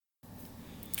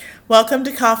Welcome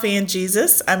to Coffee and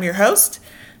Jesus. I'm your host,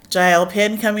 Jael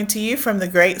Penn, coming to you from the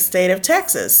great state of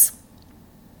Texas.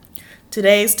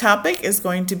 Today's topic is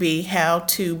going to be how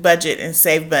to budget and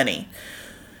save money.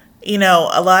 You know,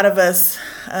 a lot of us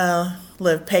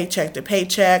live paycheck to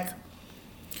paycheck.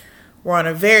 We're on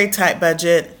a very tight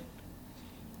budget.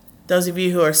 Those of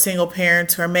you who are single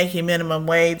parents who are making minimum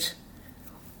wage,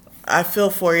 I feel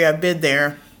for you. I've been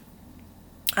there.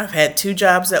 I've had 2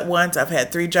 jobs at once. I've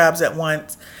had 3 jobs at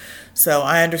once. So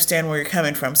I understand where you're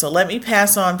coming from. So let me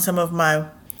pass on some of my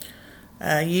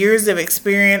years of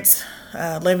experience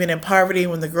living in poverty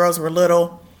when the girls were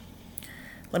little.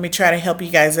 Let me try to help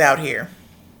you guys out here.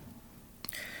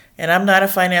 And I'm not a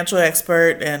financial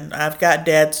expert, and I've got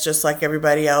debts just like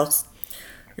everybody else.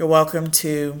 You're welcome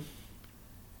to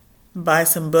buy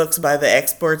some books by the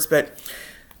experts, but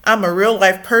I'm a real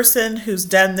life person who's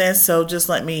done this, so just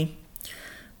let me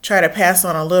try to pass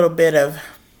on a little bit of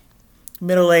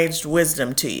middle-aged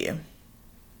wisdom to you.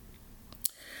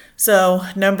 So,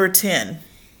 number 10.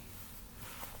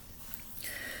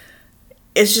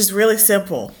 It's just really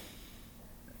simple.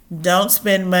 Don't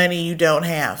spend money you don't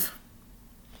have.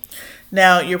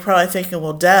 Now, you're probably thinking,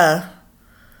 well, duh.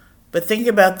 But think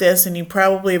about this, and you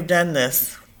probably have done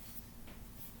this.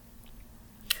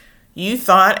 You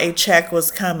thought a check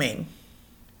was coming.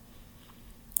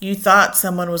 You thought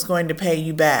someone was going to pay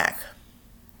you back.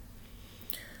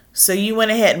 So you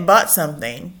went ahead and bought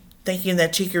something, thinking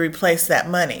that you could replace that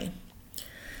money.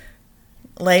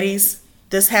 Ladies,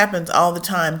 this happens all the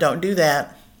time. Don't do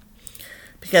that.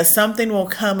 Because something will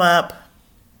come up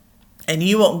and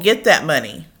you won't get that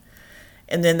money.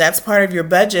 And then that's part of your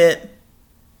budget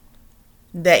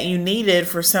that you needed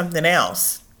for something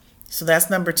else. So that's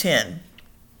number 10.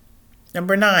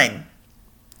 Number 9.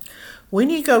 When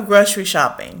you go grocery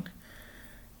shopping,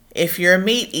 if you're a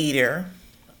meat eater,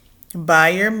 buy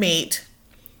your meat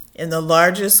in the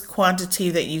largest quantity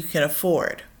that you can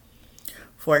afford.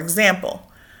 For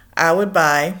example, I would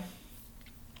buy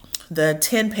the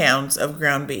 10 pounds of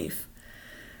ground beef,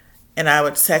 and I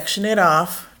would section it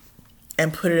off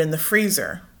and put it in the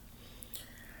freezer.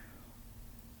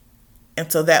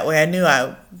 And so that way I knew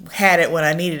I had it when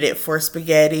I needed it for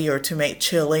spaghetti or to make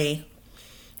chili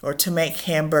or to make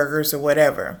hamburgers or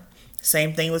whatever.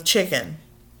 Same thing with chicken.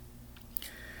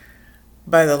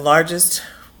 Buy the largest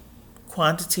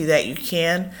quantity that you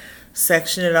can,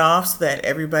 section it off so that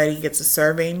everybody gets a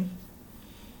serving,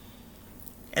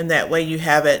 and that way you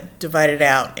have it divided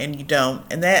out and you don't.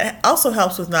 And that also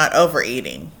helps with not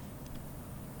overeating.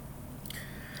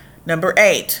 Number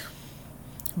 8,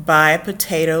 buy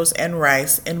potatoes and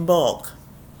rice in bulk.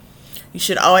 You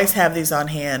should always have these on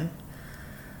hand.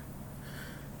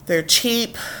 They're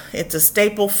cheap. It's a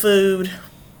staple food.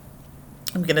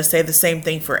 I'm going to say the same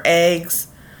thing for eggs.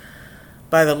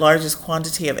 Buy the largest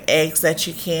quantity of eggs that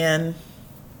you can.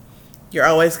 You're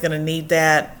always going to need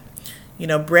that. You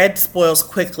know, bread spoils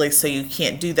quickly, so you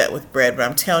can't do that with bread. But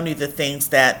I'm telling you the things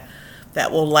that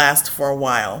will last for a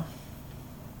while.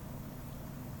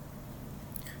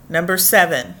 Number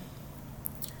 7,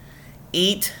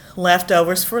 eat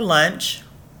leftovers for lunch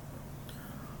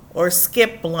or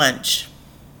skip lunch.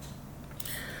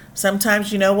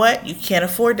 Sometimes, you know what? You can't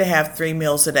afford to have 3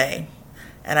 meals a day.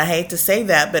 And I hate to say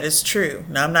that, but it's true.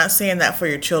 Now, I'm not saying that for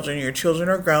your children. Your children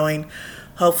are growing.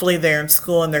 Hopefully, they're in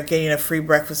school and they're getting a free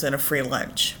breakfast and a free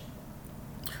lunch.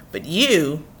 But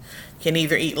you can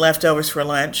either eat leftovers for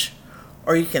lunch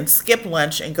or you can skip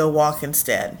lunch and go walk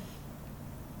instead.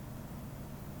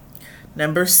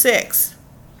 Number 6,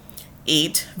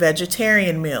 eat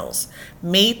vegetarian meals.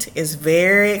 Meat is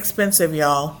very expensive,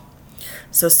 y'all.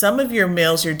 So some of your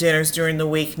meals, your dinners during the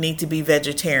week need to be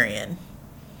vegetarian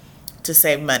to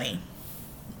save money.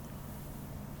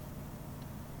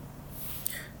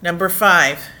 Number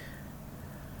 5,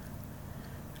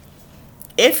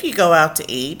 if you go out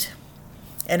to eat,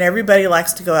 and everybody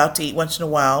likes to go out to eat once in a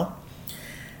while,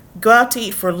 go out to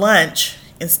eat for lunch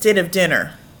instead of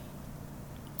dinner.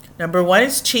 Number 1,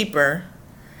 it's cheaper,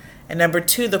 and number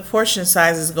 2, the portion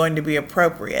size is going to be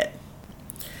appropriate.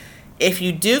 If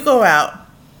you do go out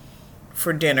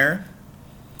for dinner,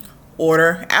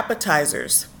 order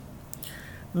appetizers.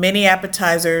 Many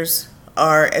appetizers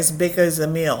are as big as a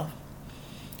meal.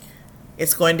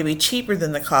 It's going to be cheaper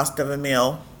than the cost of a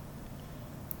meal,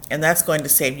 and that's going to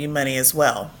save you money as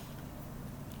well.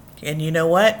 And you know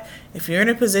what? If you're in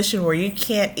a position where you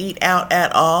can't eat out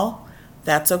at all,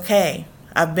 that's okay.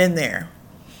 I've been there.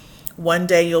 One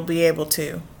day you'll be able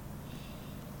to.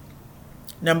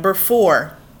 Number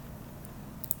 4,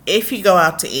 if you go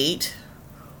out to eat,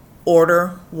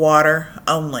 order water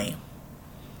only.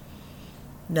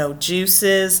 No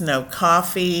juices, no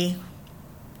coffee,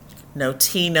 No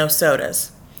tea, no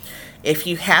sodas. If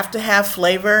you have to have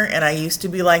flavor, and I used to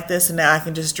be like this and now I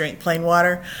can just drink plain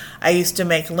water, I used to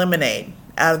make lemonade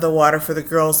out of the water for the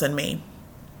girls and me.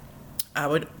 I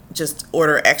would just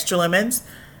order extra lemons,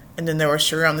 and then there was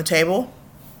sugar on the table,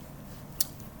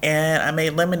 and I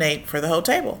made lemonade for the whole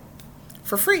table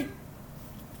for free.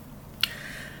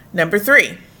 Number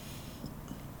 3,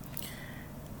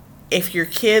 if your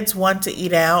kids want to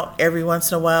eat out every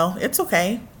once in a while, it's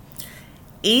okay.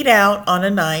 Eat out on a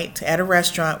night at a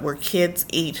restaurant where kids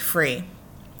eat free.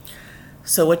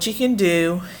 So what you can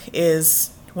do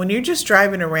is when you're just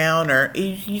driving around, or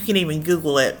you can even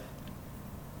Google it,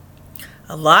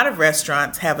 a lot of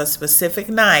restaurants have a specific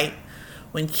night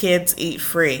when kids eat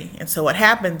free. And so what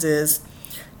happens is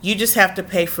you just have to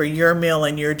pay for your meal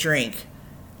and your drink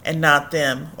and not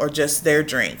them or just their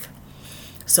drink.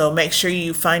 So make sure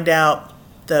you find out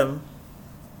the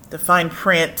fine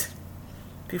print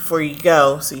before you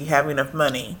go so you have enough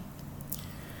money.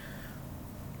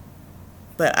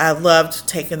 But I loved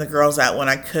taking the girls out when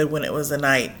I could, when it was a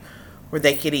night where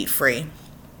they could eat free.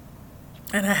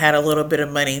 And I had a little bit of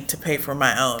money to pay for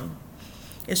my own.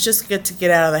 It's just good to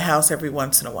get out of the house every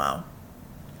once in a while.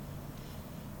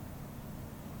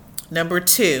 Number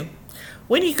 2,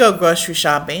 when you go grocery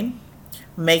shopping,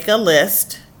 make a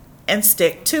list and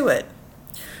stick to it.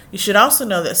 You should also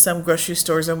know that some grocery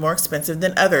stores are more expensive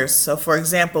than others. So for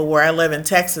example, where I live in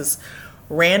Texas,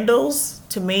 Randall's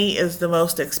to me is the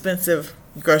most expensive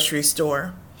grocery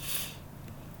store.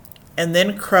 And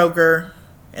then Kroger,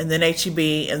 and then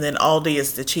H-E-B, and then Aldi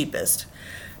is the cheapest.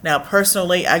 Now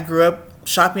personally, I grew up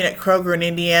shopping at Kroger in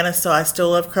Indiana, so I still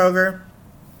love Kroger.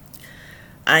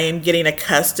 I am getting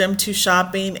accustomed to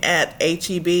shopping at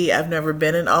H-E-B. I've never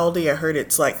been in Aldi. I heard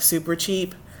it's like super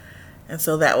cheap. And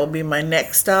so that will be my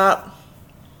next stop.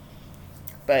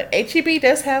 But H-E-B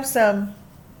does have some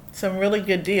really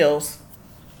good deals.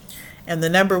 And the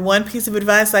number 1 piece of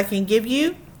advice I can give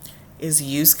you is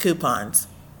use coupons.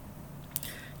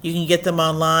 You can get them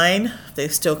online. They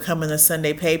still come in the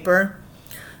Sunday paper.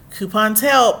 Coupons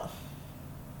help.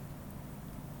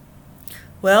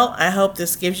 Well, I hope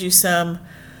this gives you some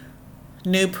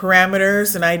new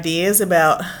parameters and ideas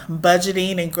about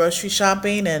budgeting and grocery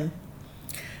shopping, and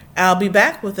I'll be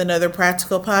back with another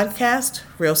practical podcast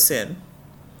real soon.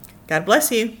 God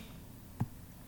bless you.